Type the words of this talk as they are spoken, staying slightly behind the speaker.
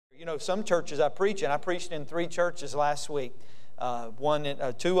You know, some churches I preach in. I preached in 3 churches last week. 2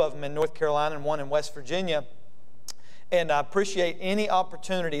 of them in North Carolina and 1 in West Virginia. And I appreciate any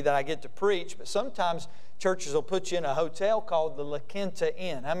opportunity that I get to preach. But sometimes churches will put you in a hotel called the La Quinta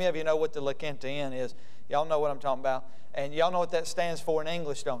Inn. How many of you know what the La Quinta Inn is? Y'all know what I'm talking about. And y'all know what that stands for in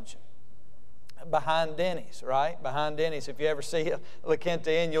English, don't you? Behind Denny's, right? Behind Denny's. If you ever see a La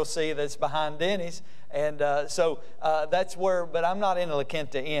Quinta Inn, you'll see that it's behind Denny's. And so that's where, but I'm not in a La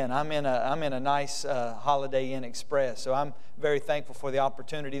Quinta Inn. I'm in a nice Holiday Inn Express. So I'm very thankful for the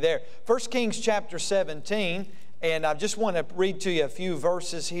opportunity there. 1 Kings chapter 17. And I just want to read to you a few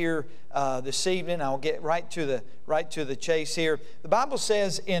verses here this evening. I'll get right to the chase here. The Bible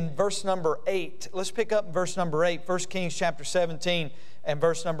says in verse number 8, let's pick up verse number 8, 1 Kings chapter 17 and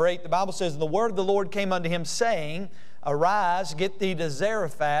verse number 8. The Bible says, "The word of the Lord came unto him, saying, Arise, get thee to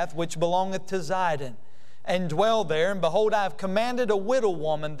Zarephath, which belongeth to Zidon, and dwell there. And behold, I have commanded a widow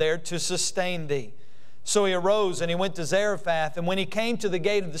woman there to sustain thee. So he arose and he went to Zarephath. And when he came to the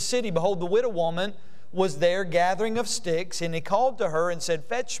gate of the city, behold, the widow woman was there gathering of sticks. And he called to her and said,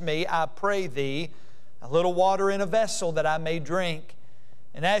 Fetch me, I pray thee, a little water in a vessel that I may drink.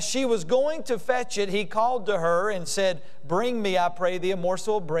 And as she was going to fetch it, he called to her and said, Bring me, I pray thee, a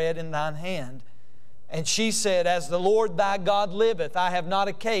morsel of bread in thine hand. And she said, As the Lord thy God liveth, I have not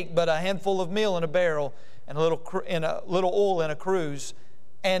a cake, but a handful of meal in a barrel, and a little oil in a cruse.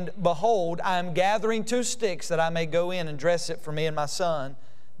 And behold, I am gathering 2 sticks that I may go in and dress it for me and my son,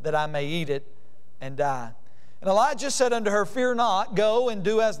 that I may eat it and die. And Elijah said unto her, Fear not, go and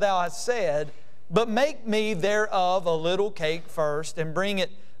do as thou hast said, but make me thereof a little cake first, and bring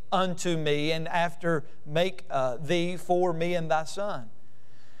it unto me, and after make thee for me and thy son.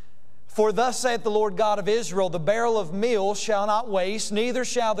 For thus saith the Lord God of Israel, The barrel of meal shall not waste, neither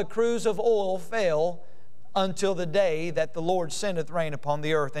shall the cruse of oil fail, until the day that the Lord sendeth rain upon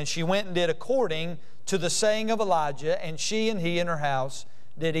the earth. And she went and did according to the saying of Elijah, and she and he and her house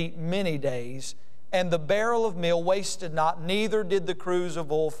did eat many days. And the barrel of meal wasted not, neither did the cruse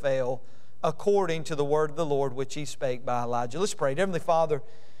of oil fail, according to the word of the Lord which he spake by Elijah." Let's pray. Heavenly Father,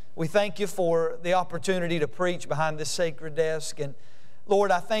 we thank you for the opportunity to preach behind this sacred desk. And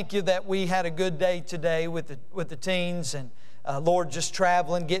Lord, I thank you that we had a good day today with the teens. And Lord, just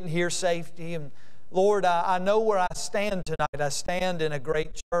traveling, getting here safety. And Lord, I know where I stand tonight. I stand in a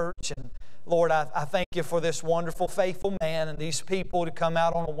great church. And Lord, I thank you for this wonderful, faithful man and these people to come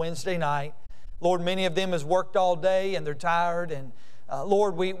out on a Wednesday night. Lord, many of them has worked all day and they're tired. And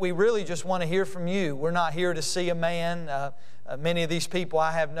Lord, we really just want to hear from you. We're not here to see a man. Many of these people,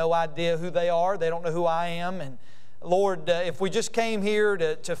 I have no idea who they are. They don't know who I am. And Lord, if we just came here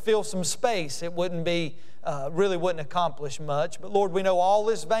to fill some space, it wouldn't be, really wouldn't accomplish much. But Lord, we know all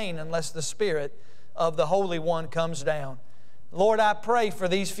is vain unless the Spirit of the Holy One comes down. Lord, I pray for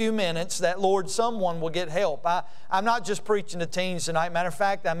these few minutes that, Lord, someone will get help. I'm not just preaching to teens tonight. Matter of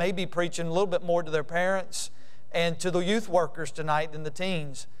fact, I may be preaching a little bit more to their parents and to the youth workers tonight than the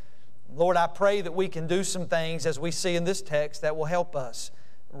teens. Lord, I pray that we can do some things as we see in this text that will help us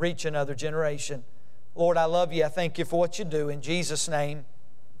reach another generation. Lord, I love you. I thank you for what you do. In Jesus' name,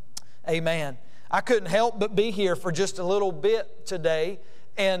 amen. I couldn't help but be here for just a little bit today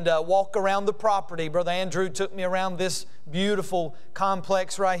and walk around the property. Brother Andrew took me around this beautiful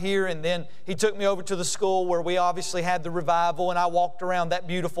complex right here, and then he took me over to the school where we obviously had the revival, and I walked around that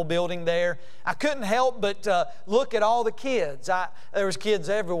beautiful building there. I couldn't help but look at all the kids. There was kids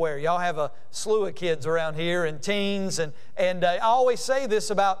everywhere. Y'all have a slew of kids around here, and teens, and I always say this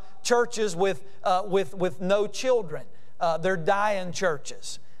about churches with no children. They're dying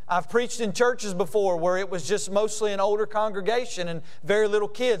churches. I've preached in churches before where it was just mostly an older congregation and very little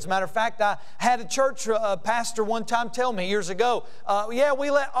kids. Matter of fact, I had a church pastor one time tell me years ago, yeah,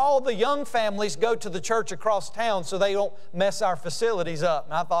 we let all the young families go to the church across town so they don't mess our facilities up.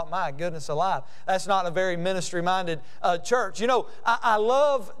 And I thought, my goodness alive, that's not a very ministry-minded church. You know, I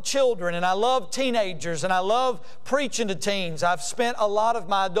love children and I love teenagers and I love preaching to teens. I've spent a lot of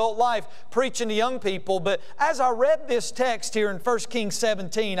my adult life preaching to young people, but as I read this text here in 1 Kings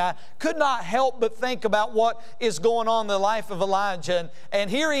 17, I could not help but think about what is going on in the life of Elijah. And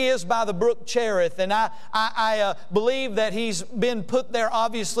here he is by the brook Cherith. And I believe that he's been put there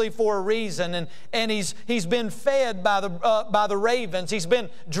obviously for a reason. And he's been fed by the ravens. He's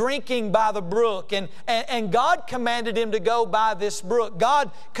been drinking by the brook. And God commanded him to go by this brook. God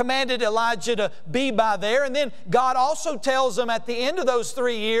commanded Elijah to be by there. And then God also tells him at the end of those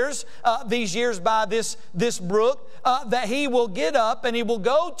 3 years, these years by this brook, that he will get up and he will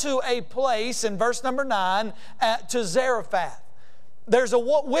go to a place in verse number 9 to Zarephath. There's a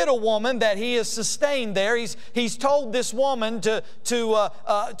widow woman that he has sustained there. He's told this woman to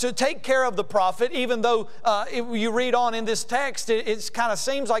take care of the prophet, even though if you read on in this text, it kind of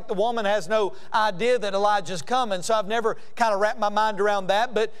seems like the woman has no idea that Elijah's coming. So I've never kind of wrapped my mind around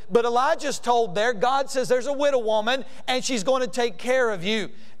that. But Elijah's told there, God says there's a widow woman and she's going to take care of you.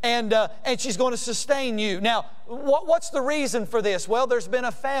 And she's going to sustain you. Now, what's the reason for this? Well, there's been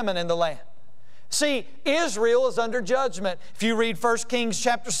a famine in the land. See, Israel is under judgment. If you read 1 Kings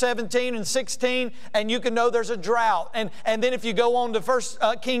chapter 17 and 16, and you can know there's a drought. And then if you go on to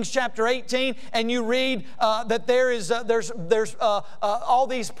 1 Kings chapter 18, and you read that there's all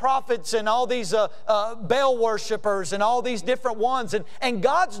these prophets and all these Baal worshipers and all these different ones. And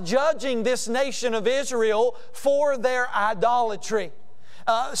God's judging this nation of Israel for their idolatry.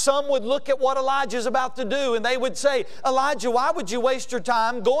 Some would look at what Elijah's about to do and they would say, Elijah, why would you waste your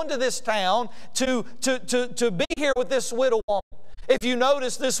time going to this town to be here with this widow woman? If you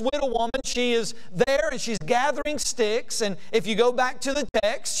notice, this widow woman, she is there and she's gathering sticks. And if you go back to the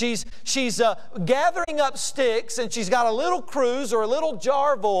text, she's gathering up sticks, and she's got a little cruse or a little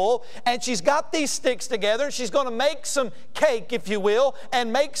jar of oil, and she's got these sticks together. And she's going to make some cake, if you will,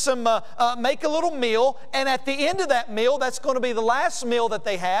 and make a little meal. And at the end of that meal, that's going to be the last meal that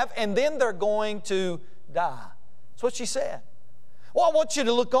they have, and then they're going to die. That's what she said. Well, I want you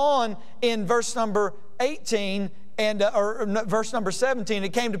to look on in verse number 18. Or verse number 17,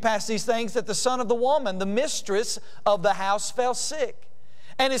 it came to pass these things that the son of the woman, the mistress of the house, fell sick.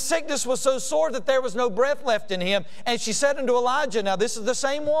 And his sickness was so sore that there was no breath left in him. And she said unto Elijah, now this is the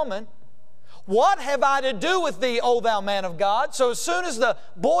same woman, what have I to do with thee, O thou man of God? So as soon as the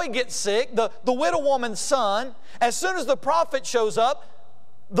boy gets sick, the widow woman's son, as soon as the prophet shows up,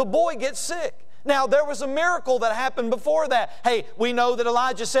 the boy gets sick. Now, there was a miracle that happened before that. Hey, we know that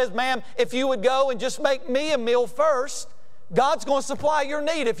Elijah says, ma'am, if you would go and just make me a meal first, God's going to supply your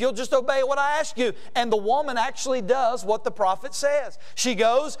need if you'll just obey what I ask you. And the woman actually does what the prophet says. She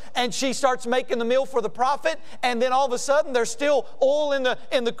goes and she starts making the meal for the prophet, and then all of a sudden there's still oil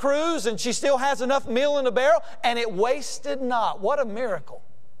in the cruse, and she still has enough meal in the barrel, and it wasted not. What a miracle.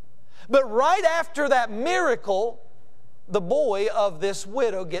 But right after that miracle, the boy of this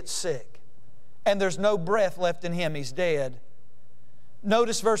widow gets sick. And there's no breath left in him. He's dead.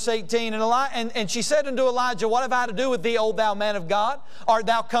 Notice verse 18. And she said unto Elijah, what have I to do with thee, O thou man of God? Art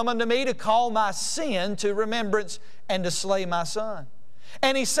thou come unto me to call my sin to remembrance and to slay my son?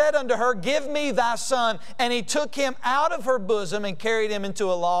 And he said unto her, give me thy son. And he took him out of her bosom and carried him into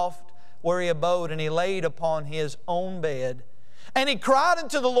a loft where he abode. And he laid upon his own bed. And he cried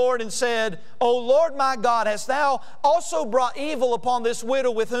unto the Lord and said, O Lord my God, hast thou also brought evil upon this widow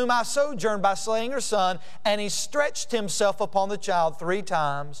with whom I sojourned by slaying her son? And he stretched himself upon the child 3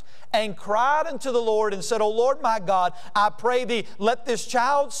 times and cried unto the Lord and said, O Lord my God, I pray thee, let this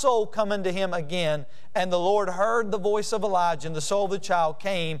child's soul come unto him again. And the Lord heard the voice of Elijah, and the soul of the child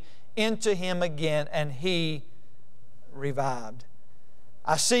came into him again, and he revived.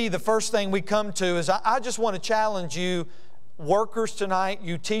 I see the first thing we come to is I just want to challenge you, workers tonight,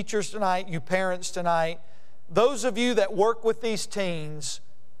 you teachers tonight, you parents tonight, those of you that work with these teens,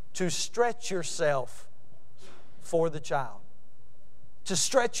 to stretch yourself for the child. To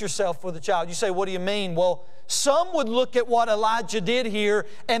stretch yourself for the child. You say, what do you mean? Well, some would look at what Elijah did here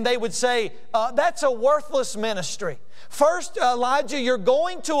and they would say, that's a worthless ministry. First, Elijah, you're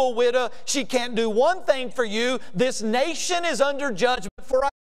going to a widow. She can't do one thing for you. This nation is under judgment for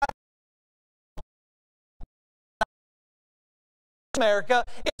America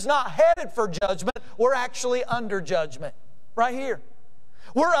is not headed for judgment. We're actually under judgment right here.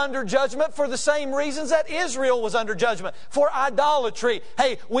 We're under judgment for the same reasons that Israel was under judgment, for idolatry.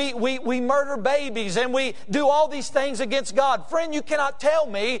 Hey, we murder babies and we do all these things against God. Friend, you cannot tell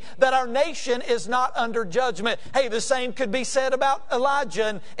me that our nation is not under judgment. Hey, the same could be said about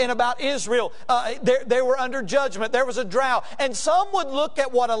Elijah and about Israel. They were under judgment. There was a drought. And some would look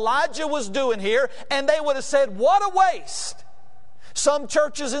at what Elijah was doing here and they would have said, what a waste. Some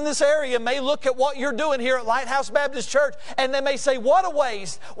churches in this area may look at what you're doing here at Lighthouse Baptist Church and they may say, what a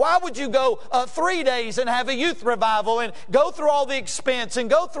waste. Why would you go 3 days and have a youth revival and go through all the expense and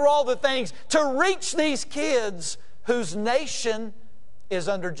go through all the things to reach these kids whose nation is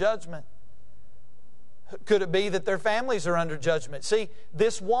under judgment? Could it be that their families are under judgment? See,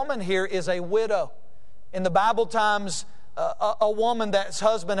 this woman here is a widow. In the Bible times, a woman that's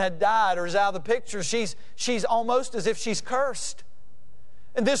husband had died or is out of the picture, she's almost as if she's cursed.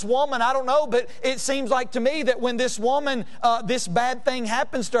 And this woman, I don't know, but it seems like to me that when this woman, this bad thing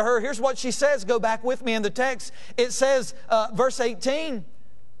happens to her, here's what she says. Go back with me in the text. It says, verse 18,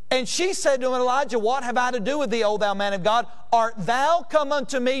 And she said to him, Elijah, what have I to do with thee, O thou man of God? Art thou come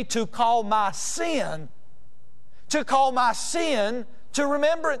unto me to call my sin to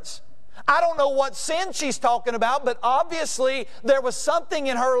remembrance? I don't know what sin she's talking about, but obviously there was something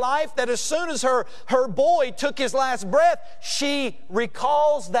in her life that as soon as her boy took his last breath, she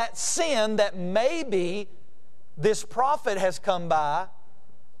recalls that sin that maybe this prophet has come by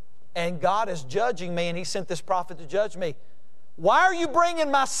and God is judging me and He sent this prophet to judge me. Why are you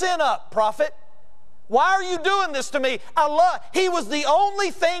bringing my sin up, prophet? Why are you doing this to me? He was the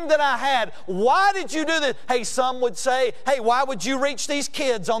only thing that I had. Why did you do this? Hey, some would say, hey, why would you reach these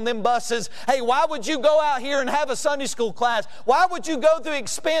kids on them buses? Hey, why would you go out here and have a Sunday school class? Why would you go through the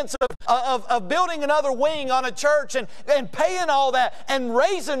expense of building another wing on a church and paying all that and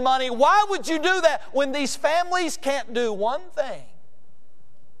raising money? Why would you do that when these families can't do one thing?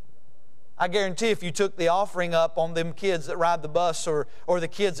 I guarantee if you took the offering up on them kids that ride the bus or the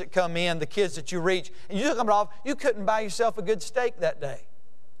kids that come in, the kids that you reach, and you took them off, you couldn't buy yourself a good steak that day.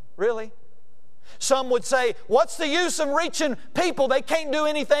 Really? Some would say, what's the use of reaching people? They can't do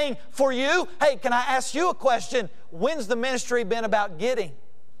anything for you. Hey, can I ask you a question? When's the ministry been about getting?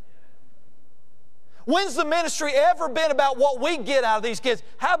 When's the ministry ever been about what we get out of these kids?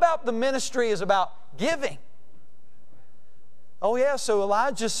 How about the ministry is about giving? Oh yeah, so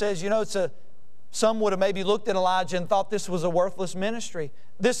Elijah says, some would have maybe looked at Elijah and thought this was a worthless ministry.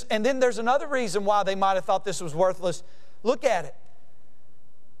 And then there's another reason why they might have thought this was worthless. Look at it.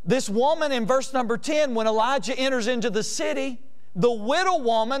 This woman in verse number 10, when Elijah enters into the city, the widow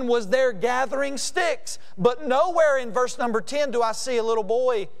woman was there gathering sticks. But nowhere in verse number 10 do I see a little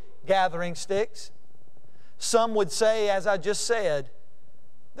boy gathering sticks. Some would say, as I just said,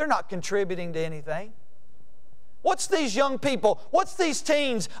 they're not contributing to anything. What's these young people? What's these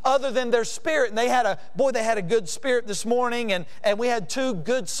teens other than their spirit? And they had a good spirit this morning, and we had 2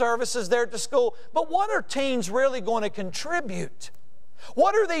 good services there at the school. But what are teens really going to contribute?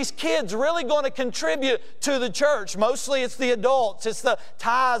 What are these kids really going to contribute to the church? Mostly it's the adults. It's the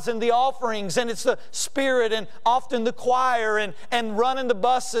tithes and the offerings, and it's the spirit and often the choir and running the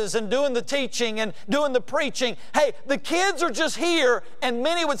buses and doing the teaching and doing the preaching. Hey, the kids are just here, and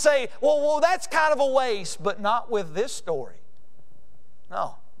many would say, well, that's kind of a waste, but not with this story.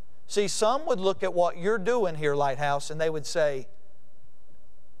 No. See, some would look at what you're doing here, Lighthouse, and they would say,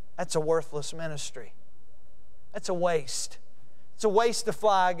 that's a worthless ministry. That's a waste. It's a waste to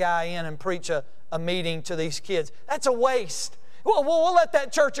fly a guy in and preach a meeting to these kids. That's a waste. Well, we'll let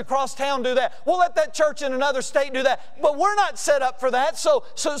that church across town do that. We'll let that church in another state do that. But we're not set up for that. So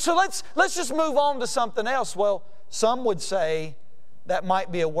let's just move on to something else. Well, some would say that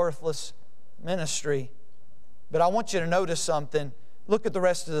might be a worthless ministry. But I want you to notice something. Look at the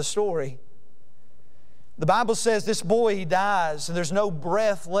rest of the story. The Bible says this boy, he dies, and there's no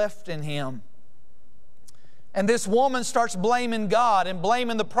breath left in him. And this woman starts blaming God and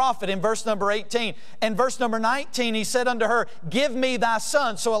blaming the prophet in verse number 18. And verse number 19, he said unto her, give me thy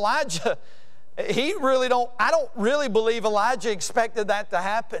son. So Elijah, I don't really believe Elijah expected that to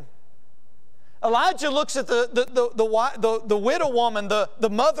happen. Elijah looks at the widow woman, the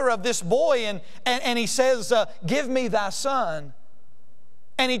mother of this boy, and he says, give me thy son.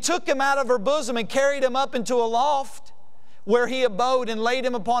 And he took him out of her bosom and carried him up into a loft, where he abode and laid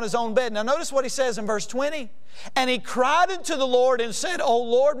him upon his own bed. Now notice what he says in verse 20. And he cried unto the Lord and said, O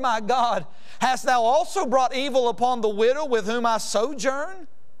Lord my God, hast thou also brought evil upon the widow with whom I sojourn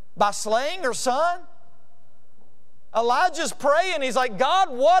by slaying her son? Elijah's praying. He's like,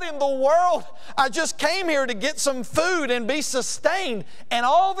 God, what in the world? I just came here to get some food and be sustained. And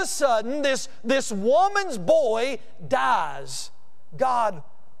all of a sudden, this woman's boy dies. God,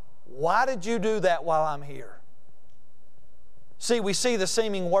 why did you do that while I'm here? See, we see the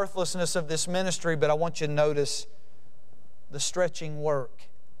seeming worthlessness of this ministry, but I want you to notice the stretching work.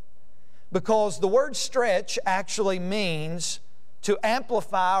 Because the word stretch actually means to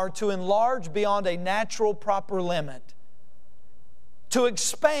amplify or to enlarge beyond a natural proper limit. To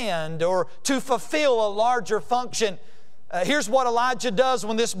expand or to fulfill a larger function. Here's what Elijah does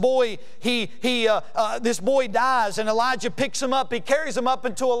when this boy, this boy dies, and Elijah picks him up. He carries him up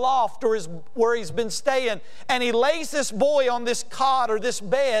into a loft where he's been staying, and he lays this boy on this cot or this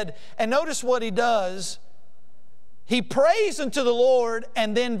bed, and notice what he does. He prays unto the Lord,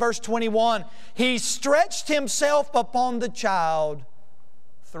 and then verse 21, he stretched himself upon the child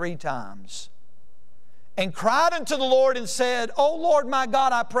 3 times and cried unto the Lord and said, O Lord my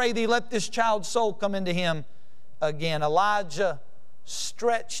God, I pray thee, let this child's soul come into him again. Elijah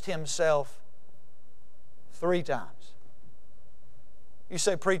stretched himself 3 times. You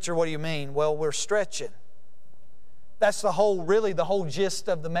say, preacher, what do you mean? Well, we're stretching. That's really the whole gist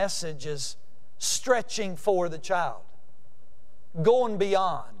of the message is stretching for the child. Going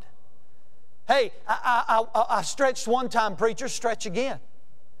beyond. Hey, I stretched one time, preacher, stretch again.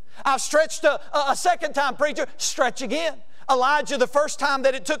 I've stretched a second time, preacher, stretch again. Elijah, the first time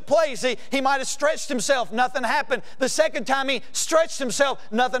that it took place, he might have stretched himself, nothing happened. The second time he stretched himself,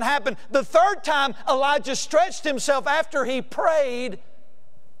 nothing happened. The third time Elijah stretched himself after he prayed,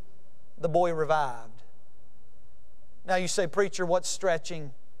 the boy revived. Now you say, preacher, what's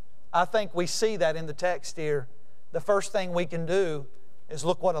stretching? I think we see that in the text here. The first thing we can do is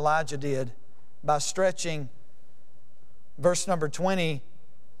look what Elijah did by stretching. Verse number 20,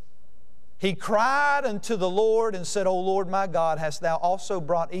 he cried unto the Lord and said, O Lord my God, hast thou also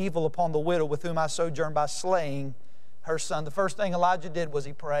brought evil upon the widow with whom I sojourn by slaying her son? The first thing Elijah did was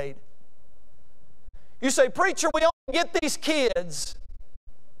he prayed. You say, preacher, we only get these kids.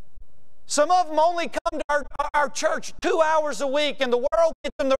 Some of them only come to our church 2 hours a week and the world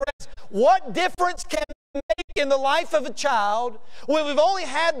gets them the rest. What difference can it make in the life of a child when we've only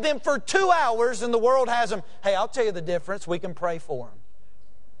had them for 2 hours and the world has them? Hey, I'll tell you the difference. We can pray for them.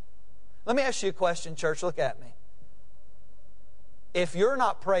 Let me ask you a question, church. Look at me. If you're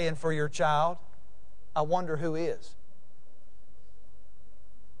not praying for your child, I wonder who is.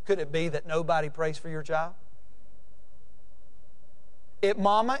 Could it be that nobody prays for your child?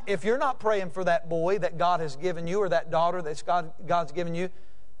 Mama, if you're not praying for that boy that God has given you or that daughter that God's given you,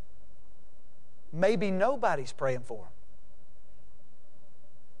 maybe nobody's praying for him.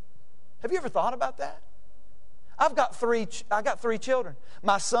 Have you ever thought about that? I got three children.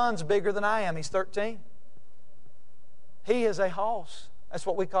 My son's bigger than I am. He's 13. He is a hoss. That's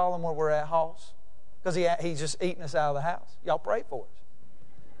what we call him where we're at, hoss. Because he's just eating us out of the house. Y'all pray for us.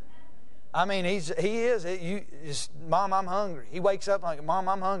 I mean, he is. Mom, I'm hungry. He wakes up like, Mom,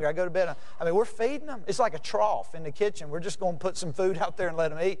 I'm hungry. I go to bed. I mean, we're feeding him. It's like a trough in the kitchen. We're just going to put some food out there and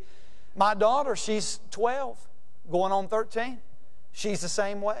let him eat. My daughter, she's 12, going on 13. She's the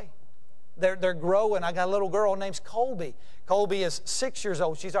same way. They're growing. I got a little girl named Colby. Colby is 6 years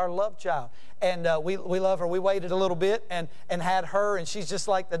old. She's our love child. And we love her. We waited a little bit and had her, and she's just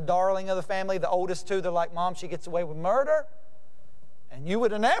like the darling of the family. The oldest two, they're like, Mom, she gets away with murder. And you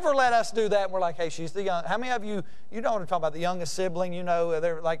would have never let us do that. And we're like, hey, she's the young. How many of you know what I'm talking about, the youngest sibling, you know,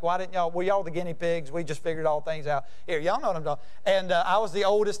 they're like, why didn't y'all, were y'all the guinea pigs? We just figured all things out. Here, y'all know what I'm talking about. And I was the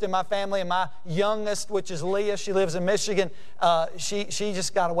oldest in my family, and my youngest, which is Leah, she lives in Michigan, she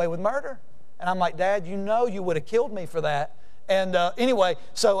just got away with murder. And I'm like, Dad, you know you would have killed me for that. And anyway,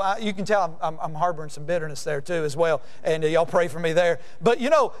 so you can tell I'm harboring some bitterness there too as well. And y'all pray for me there. But you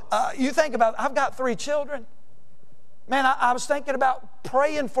know, you think about, I've got 3 children. Man, I was thinking about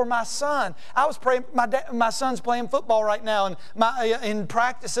praying for my son. I was praying. My son's playing football right now, and in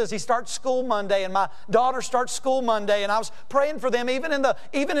practices he starts school Monday, and my daughter starts school Monday. And I was praying for them, even in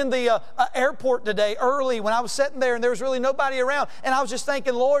the airport today, early when I was sitting there, and there was really nobody around. And I was just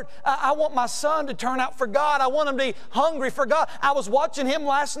thinking, Lord, I want my son to turn out for God. I want him to be hungry for God. I was watching him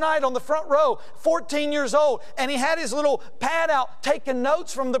last night on the front row, 14 years old, and he had his little pad out taking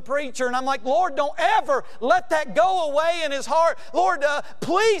notes from the preacher. And I'm like, Lord, don't ever let that go away in his heart. Lord,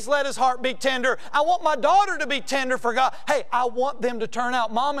 please let his heart be tender. I want my daughter to be tender for God. Hey, I want them to turn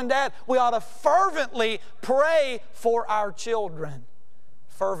out. Mom and Dad, we ought to fervently pray for our children.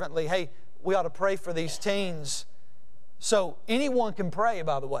 Fervently. Hey, we ought to pray for these teens. So anyone can pray,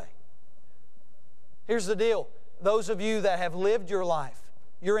 by the way. Here's the deal. Those of you that have lived your life,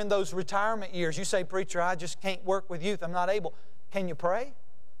 you're in those retirement years. You say, preacher, I just can't work with youth. I'm not able. Can you pray?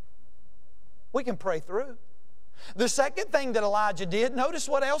 We can pray through. The second thing that Elijah did, notice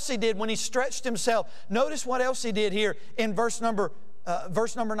what else he did when he stretched himself. Notice what else he did here in verse number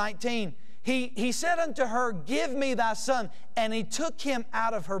 19. He said unto her, give me thy son. And he took him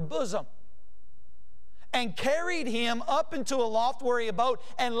out of her bosom and carried him up into a loft where he abode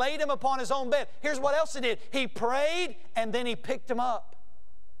and laid him upon his own bed. Here's what else he did. He prayed and then he picked him up.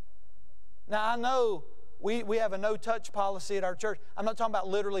 Now I know we have a no-touch policy at our church. I'm not talking about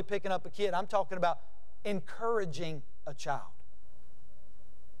literally picking up a kid. I'm talking about encouraging a child.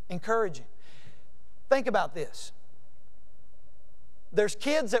 Encouraging. Think about this. There's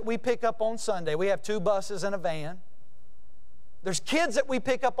kids that we pick up on Sunday. We have 2 buses and a van. There's kids that we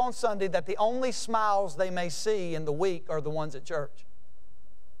pick up on Sunday that the only smiles they may see in the week are the ones at church.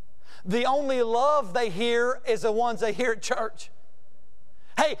 The only love they hear is the ones they hear at church.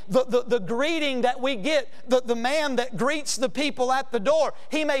 Hey, the greeting that we get, the man that greets the people at the door,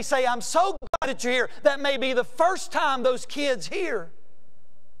 he may say, I'm so glad that you're here. That may be the first time those kids hear,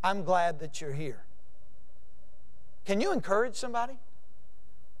 I'm glad that you're here. Can you encourage somebody?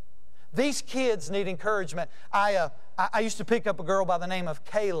 These kids need encouragement. I used to pick up a girl by the name of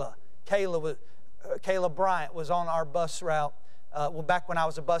Kayla. Kayla Bryant was on our bus route back when I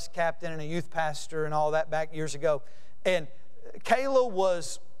was a bus captain and a youth pastor and all that back years ago. And Kayla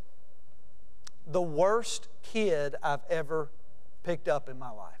was the worst kid I've ever picked up in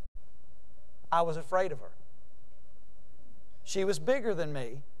my life. I was afraid of her. She was bigger than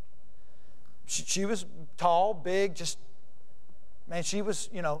me. She was tall, big, man, she was,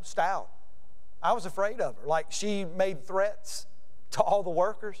 stout. I was afraid of her. Like, she made threats to all the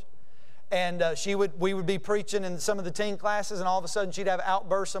workers. And we would be preaching in some of the teen classes, and all of a sudden she'd have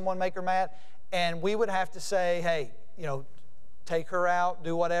outbursts, someone make her mad. And we would have to say, hey, take her out,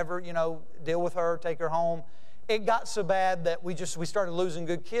 do whatever, deal with her, take her home. It got so bad that we started losing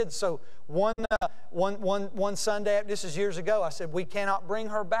good kids. So one Sunday, this is years ago, I said, we cannot bring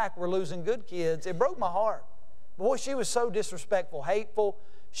her back. We're losing good kids. It broke my heart. Boy, she was so disrespectful, hateful.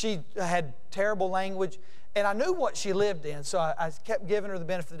 She had terrible language. And I knew what she lived in, so I kept giving her the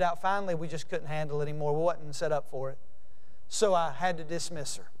benefit of the doubt. Finally, we just couldn't handle it anymore. We wasn't set up for it. So I had to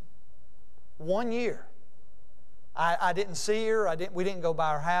dismiss her. 1 year. I didn't see her. We didn't go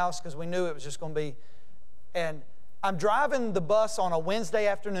by her house because we knew it was just going to be. And I'm driving the bus on a Wednesday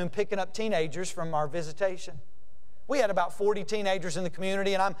afternoon picking up teenagers from our visitation. We had about 40 teenagers in the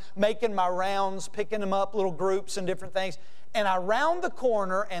community, and I'm making my rounds, picking them up, little groups and different things. And I round the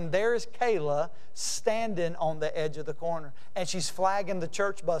corner, and there's Kayla standing on the edge of the corner. And she's flagging the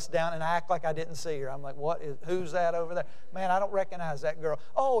church bus down, and I act like I didn't see her. I'm like, who's that over there? Man, I don't recognize that girl.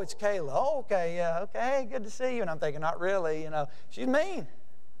 Oh, it's Kayla. Oh, okay, yeah, okay, good to see you. And I'm thinking, not really, she's mean.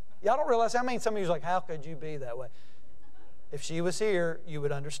 Y'all don't realize how mean. Some of you are like, how could you be that way? If she was here, you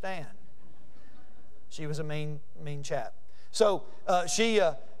would understand. She was a mean chap. So she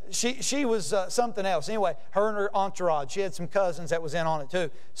was something else. Anyway, her and her entourage, she had some cousins that was in on it too.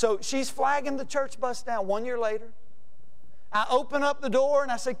 So she's flagging the church bus down. 1 year later, I open up the door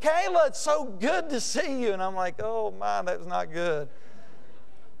and I said, Kayla, it's so good to see you. And I'm like, oh my, that was not good.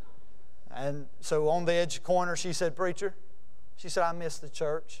 And so on the edge corner, she said, preacher, she said, I miss the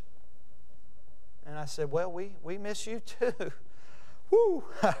church. And I said, well, we miss you too. Woo!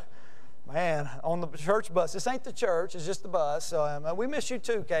 Man, on the church bus, this ain't the church, it's just the bus. So we miss you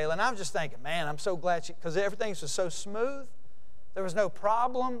too, Kayla. And I was just thinking, man, I'm so glad because everything was so smooth. There was no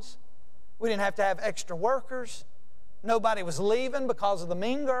problems. We didn't have to have extra workers. Nobody was leaving because of the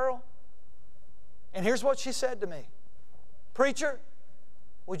mean girl. And here's what she said to me. Preacher,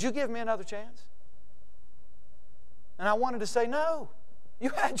 would you give me another chance? And I wanted to say, no, you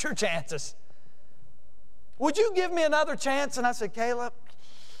had your chances. Would you give me another chance? And I said, Kayla,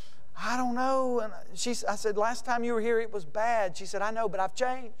 I don't know. And I said, last time you were here, it was bad. She said, I know, but I've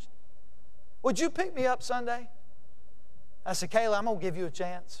changed. Would you pick me up Sunday? I said, Kayla, I'm going to give you a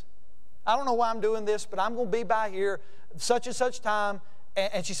chance. I don't know why I'm doing this, but I'm going to be by here such and such time.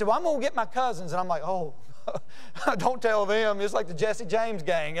 And she said, well, I'm going to get my cousins. And I'm like, oh, don't tell them. It's like the Jesse James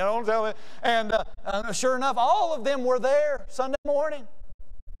gang. Don't tell them. And sure enough, all of them were there Sunday morning.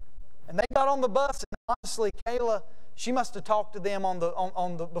 And they got on the bus, and honestly, Kayla, she must have talked to them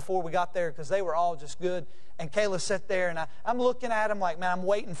before we got there because they were all just good. And Kayla sat there, and I'm looking at them like, man, I'm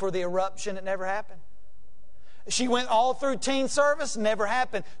waiting for the eruption. It never happened. She went all through teen service, never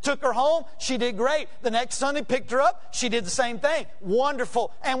happened. Took her home, she did great. The next Sunday, picked her up, she did the same thing.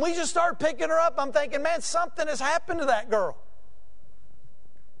 Wonderful. And we just started picking her up. I'm thinking, man, something has happened to that girl.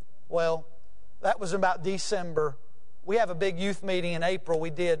 Well, that was about December. We have a big youth meeting in April. We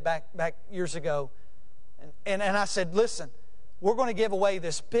did back years ago. And I said, listen, we're going to give away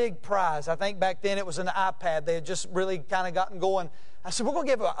this big prize. I think back then it was an iPad. They had just really kind of gotten going. I said, we're going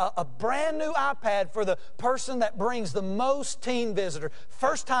to give a brand new iPad for the person that brings the most teen visitors,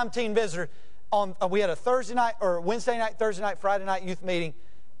 first-time teen visitors. We had a Thursday night, or Wednesday night, Thursday night, Friday night youth meeting,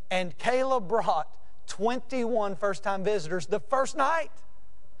 and Kayla brought 21 first-time visitors the first night.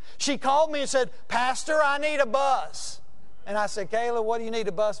 She called me and said, Pastor, I need a bus. And I said, Kayla, what do you need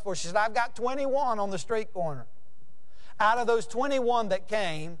a bus for? She said, I've got 21 on the street corner. Out of those 21 that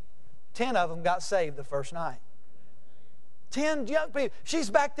came, 10 of them got saved the first night. 10 young people. She's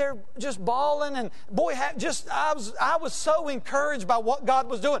back there just bawling, and boy, I was so encouraged by what God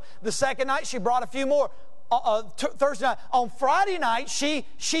was doing. The second night, she brought a few more. Thursday night. On Friday night,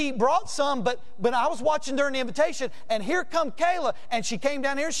 she brought some, but I was watching during the invitation, and here come Kayla, and she came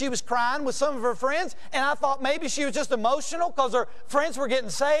down here. She was crying with some of her friends, and I thought maybe she was just emotional because her friends were getting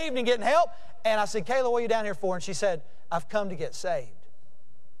saved and getting help. And I said, Kayla, what are you down here for? And she said, I've come to get saved.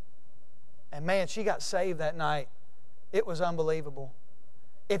 And man, she got saved that night. It was unbelievable.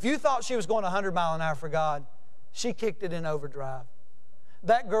 If you thought she was going 100 miles an hour for God, she kicked it in overdrive.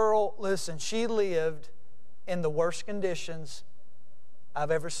 That girl, listen, she lived in the worst conditions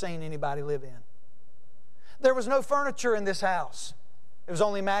I've ever seen anybody live in. There was no furniture in this house. It was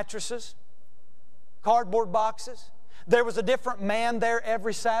only mattresses, cardboard boxes. There was a different man there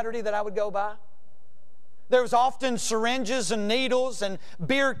every Saturday that I would go by. There was often syringes and needles and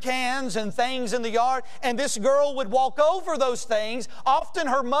beer cans and things in the yard. And this girl would walk over those things, often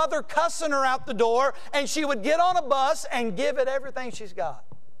her mother cussing her out the door, and she would get on a bus and give it everything she's got.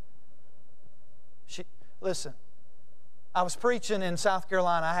 Listen, I was preaching in South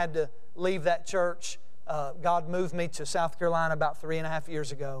Carolina. I had to leave that church. God moved me to South Carolina about 3.5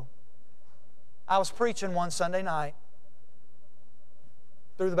 years ago. I was preaching one Sunday night.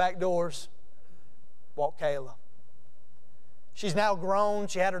 Through the back doors walked Kayla. She's now grown.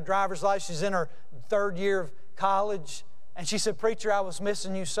 She had her driver's license. She's in her 3rd year of college. And she said, "Preacher, I was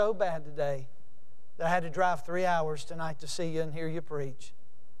missing you so bad today that I had to drive 3 hours tonight to see you and hear you preach."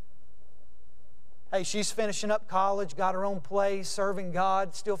 Hey, she's finishing up college, got her own place, serving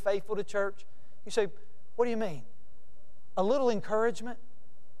God, still faithful to church. You say, what do you mean? A little encouragement?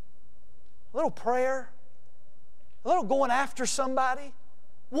 A little prayer? A little going after somebody?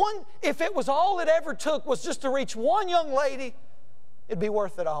 If it was all it ever took was just to reach one young lady, it'd be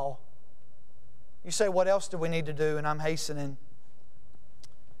worth it all. You say, what else do we need to do? And I'm hastening.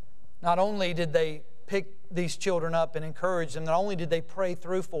 Not only did they pick these children up and encourage them, not only did they pray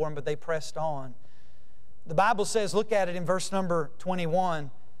through for them, but they pressed on. The Bible says, look at it in verse number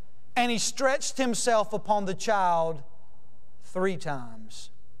 21, and he stretched himself upon the child 3 times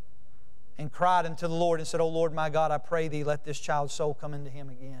and cried unto the Lord and said, "O Lord my God, I pray Thee, let this child's soul come into him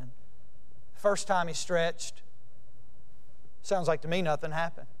again." First time he stretched, sounds like to me nothing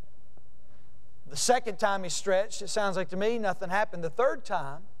happened. The second time he stretched, it sounds like to me nothing happened. The third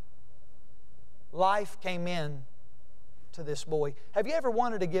time, life came in to this boy. Have you ever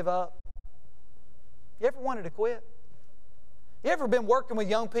wanted to give up? You ever wanted to quit? You ever been working with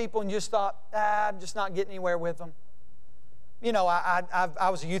young people and you just thought, I'm just not getting anywhere with them? You know, I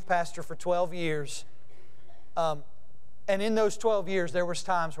was a youth pastor for 12 years. And in those 12 years, there was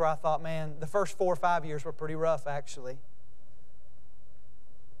times where I thought, man, the first 4 or 5 years were pretty rough, actually.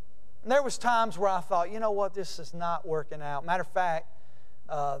 And there was times where I thought, you know what, this is not working out. Matter of fact,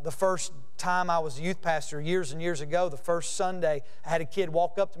 the first time I was a youth pastor years and years ago, the first Sunday, I had a kid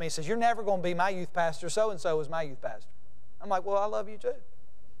walk up to me and says, "You're never going to be my youth pastor. So-and-so is my youth pastor." I'm like, "Well, I love you too."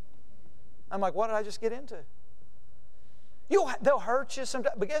 I'm like, what did I just get into? They'll hurt you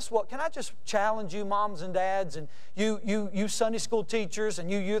sometimes. But guess what? Can I just challenge you, moms and dads, and you Sunday school teachers and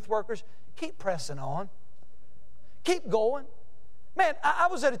you youth workers? Keep pressing on. Keep going. Man, I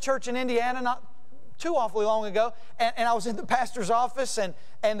was at a church in Indiana not too awfully long ago, and I was in the pastor's office, and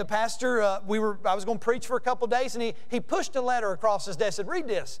the pastor, I was going to preach for a couple of days, and he pushed a letter across his desk and said, "Read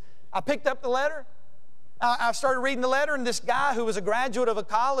this." I picked up the letter. I started reading the letter, and this guy who was a graduate of a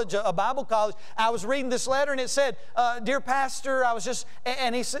college, a Bible college, I was reading this letter, and it said, "Dear Pastor,"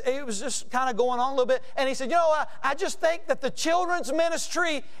 he was just kind of going on a little bit, and he said, "You know, I just think that the children's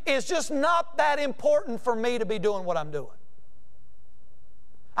ministry is just not that important for me to be doing what I'm doing.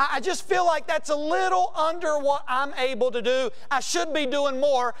 I just feel like that's a little under what I'm able to do. I should be doing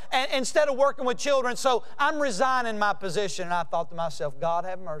more instead of working with children, so I'm resigning my position." And I thought to myself, God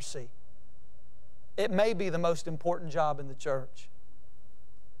have mercy. It may be the most important job in the church.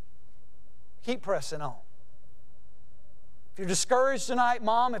 Keep pressing on. If you're discouraged tonight,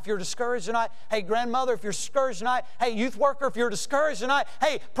 Mom, if you're discouraged tonight, hey, grandmother, if you're discouraged tonight, hey, youth worker, if you're discouraged tonight,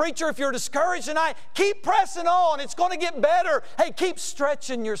 hey, preacher, if you're discouraged tonight, keep pressing on. It's going to get better. Hey, keep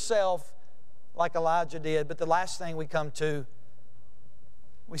stretching yourself like Elijah did. But the last thing we come to,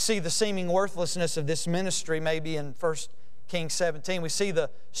 we see the seeming worthlessness of this ministry maybe in 1 Kings 17. We see the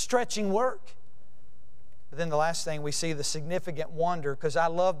stretching work. But then the last thing, we see the significant wonder, because I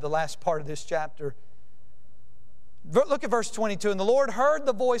love the last part of this chapter. Look at verse 22. "And the Lord heard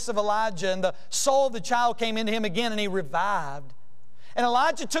the voice of Elijah, and the soul of the child came into him again, and he revived. And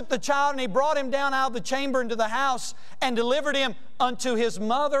Elijah took the child, and he brought him down out of the chamber into the house, and delivered him unto his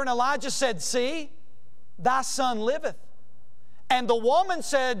mother. And Elijah said, See, thy son liveth. And the woman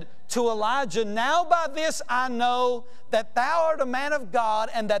said to Elijah, Now by this I know that thou art a man of God,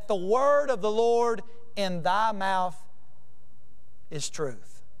 and that the word of the Lord in thy mouth is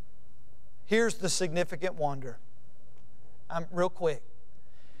truth." Here's the significant wonder. Real quick.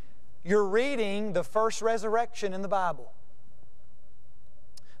 You're reading the first resurrection in the Bible.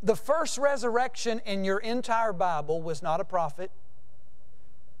 The first resurrection in your entire Bible was not a prophet.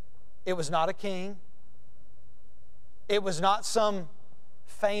 It was not a king. It was not some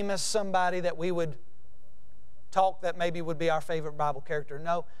famous somebody that we would talk that maybe would be our favorite Bible character.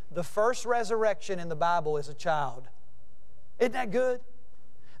 No, the first resurrection in the Bible is a child. Isn't that good?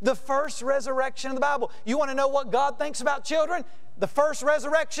 The first resurrection in the Bible. You want to know what God thinks about children? The first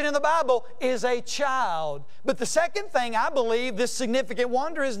resurrection in the Bible is a child. But the second thing I believe, this significant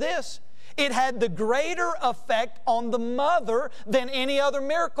wonder, is this. It had the greater effect on the mother than any other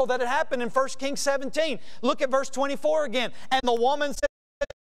miracle that had happened in 1 Kings 17. Look at verse 24 again. And the woman said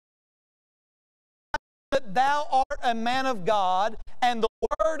that thou art a man of God, and the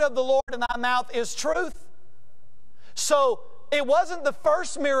word of the Lord in thy mouth is truth. So it wasn't the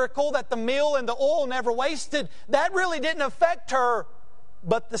first miracle that the meal and the oil never wasted. That really didn't affect her.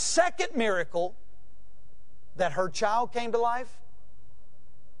 But the second miracle, that her child came to life,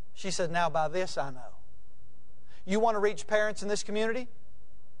 she said, now by this I know. You want to reach parents in this community?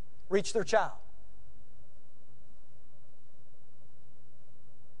 Reach their child.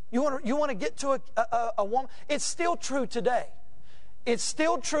 You want to get to a woman? It's still true today. It's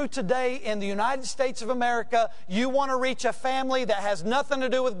still true today in the United States of America. You want to reach a family that has nothing to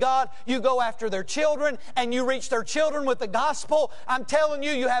do with God, you go after their children and you reach their children with the gospel. I'm telling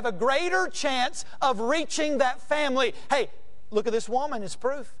you, you have a greater chance of reaching that family. Hey, look at this woman, it's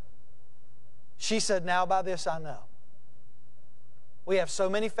proof. She said, now by this I know. We have so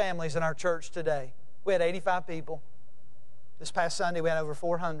many families in our church today. We had 85 people. This past Sunday we had over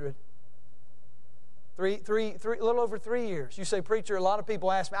 400. A little over 3 years. You say, preacher, a lot of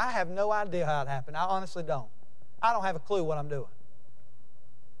people ask me, I have no idea how it happened. I honestly don't. I don't have a clue what I'm doing.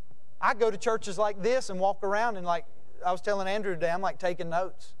 I go to churches like this and walk around and like I was telling Andrew today, I'm like taking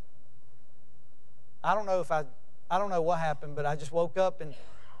notes. I don't know what happened, but I just woke up and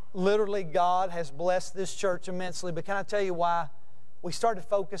literally God has blessed this church immensely. But can I tell you why? We started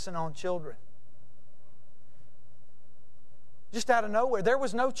focusing on children. Just out of nowhere. There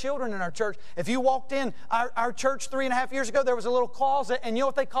was no children in our church. If you walked in our church 3.5 years ago, there was a little closet, and you know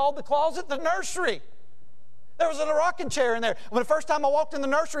what they called the closet? The nursery. There was a little rocking chair in there. When the first time I walked in the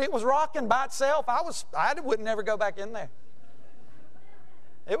nursery, it was rocking by itself. I wouldn't never go back in there.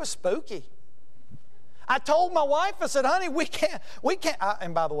 It was spooky. I told my wife, I said, honey, we can't.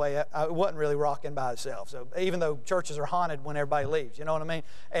 And by the way, it wasn't really rocking by itself. So even though churches are haunted when everybody leaves, you know what I mean?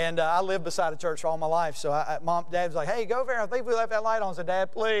 And I lived beside a church all my life. So Dad was like, hey, go over there. I think we left that light on. I said,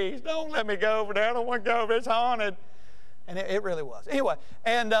 Dad, please don't let me go over there. I don't want to go over there. It's haunted. And it really was. Anyway,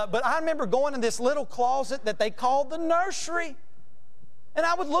 but I remember going in this little closet that they called the nursery. And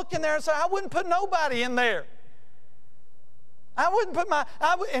I would look in there and say, I wouldn't put nobody in there.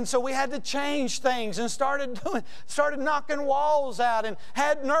 And so we had to change things and started knocking walls out and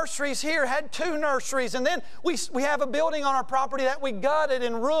had nurseries here, had 2 nurseries. And then we have a building on our property that we gutted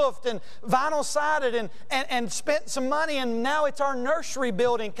and roofed and vinyl sided and spent some money, and now it's our nursery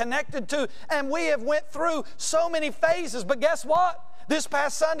building connected to, and we have went through so many phases. But guess what? This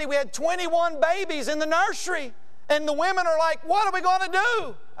past Sunday we had 21 babies in the nursery, and the women are like, what are we going to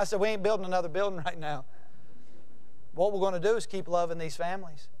do? I said, we ain't building another building right now. What we're going to do is keep loving these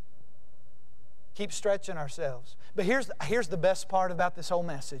families. Keep stretching ourselves. But here's the best part about this whole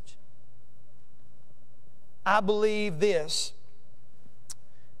message. I believe this,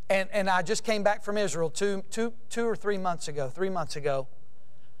 and I just came back from Israel 2 or 3 months ago. 3 months ago.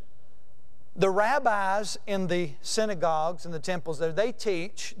 The rabbis in the synagogues and the temples there, they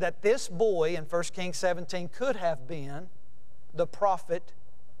teach that this boy in 1 Kings 17 could have been the prophet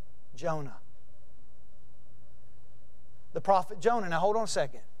Jonah. The prophet Jonah. Now hold on a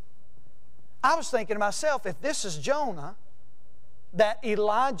second. I was thinking to myself, if this is Jonah, that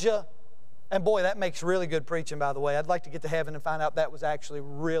Elijah, and boy, that makes really good preaching, by the way. I'd like to get to heaven and find out that was actually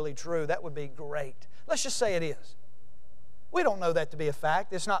really true. That would be great. Let's just say it is. We don't know that to be a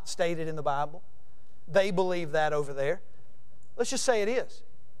fact. It's not stated in the Bible. They believe that over there. Let's just say it is.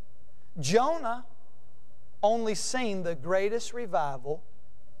 Jonah only seen the greatest revival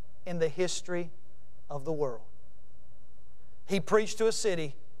in the history of the world. He preached to a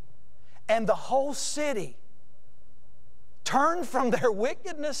city, and the whole city turned from their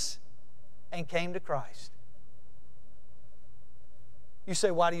wickedness and came to Christ. You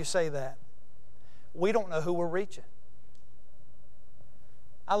say, why do you say that? We don't know who we're reaching.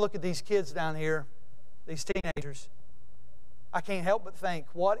 I look at these kids down here, these teenagers. I can't help but think,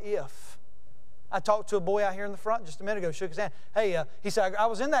 what if? I talked to a boy out here in the front just a minute ago, shook his hand. Hey, he said, I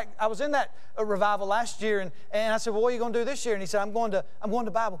was in that revival last year, and I said, well, what are you going to do this year? And he said, I'm going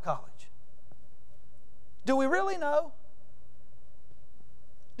to Bible college. Do we really know?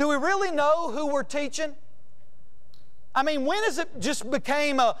 Do we really know who we're teaching? I mean, when has it just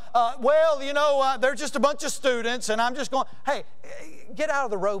became they're just a bunch of students, and I'm just going, hey, get out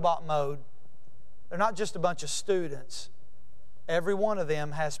of the robot mode. They're not just a bunch of students. Every one of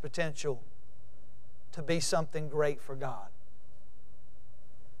them has potential to be something great for God.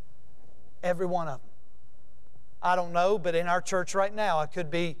 Every one of them. I don't know, but in our church right now, I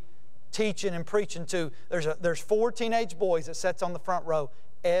could be teaching and preaching to. There's 4 teenage boys that sits on the front row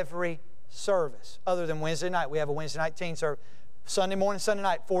every service, other than Wednesday night. We have a Wednesday night teen service. Sunday morning, Sunday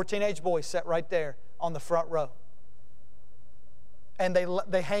night, 4 teenage boys sit right there on the front row. And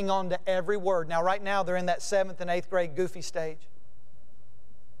they hang on to every word. Now, right now, they're in that 7th and 8th grade goofy stage.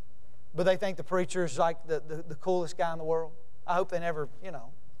 But they think the preacher is like the coolest guy in the world. I hope they never,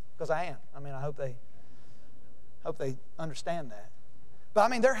 because I am. I hope they understand that.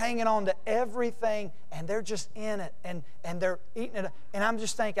 But they're hanging on to everything, and they're just in it, and they're eating it. And I'm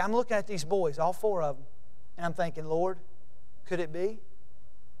just thinking, I'm looking at these boys, all 4 of them, and I'm thinking, Lord, could it be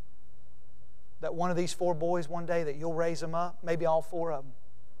that one of these 4 boys one day that you'll raise them up? Maybe all 4 of them.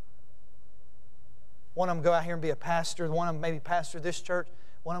 One of them go out here and be a pastor. One of them maybe pastor this church.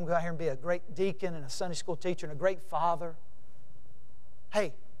 One of them go out here and be a great deacon and a Sunday school teacher and a great father.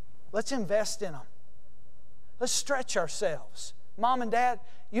 Hey, let's invest in them. Let's stretch ourselves. Mom and Dad,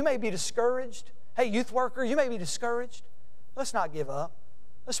 you may be discouraged. Hey, youth worker, you may be discouraged. Let's not give up.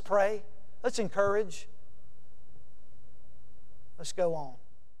 Let's pray. Let's encourage. Let's go on.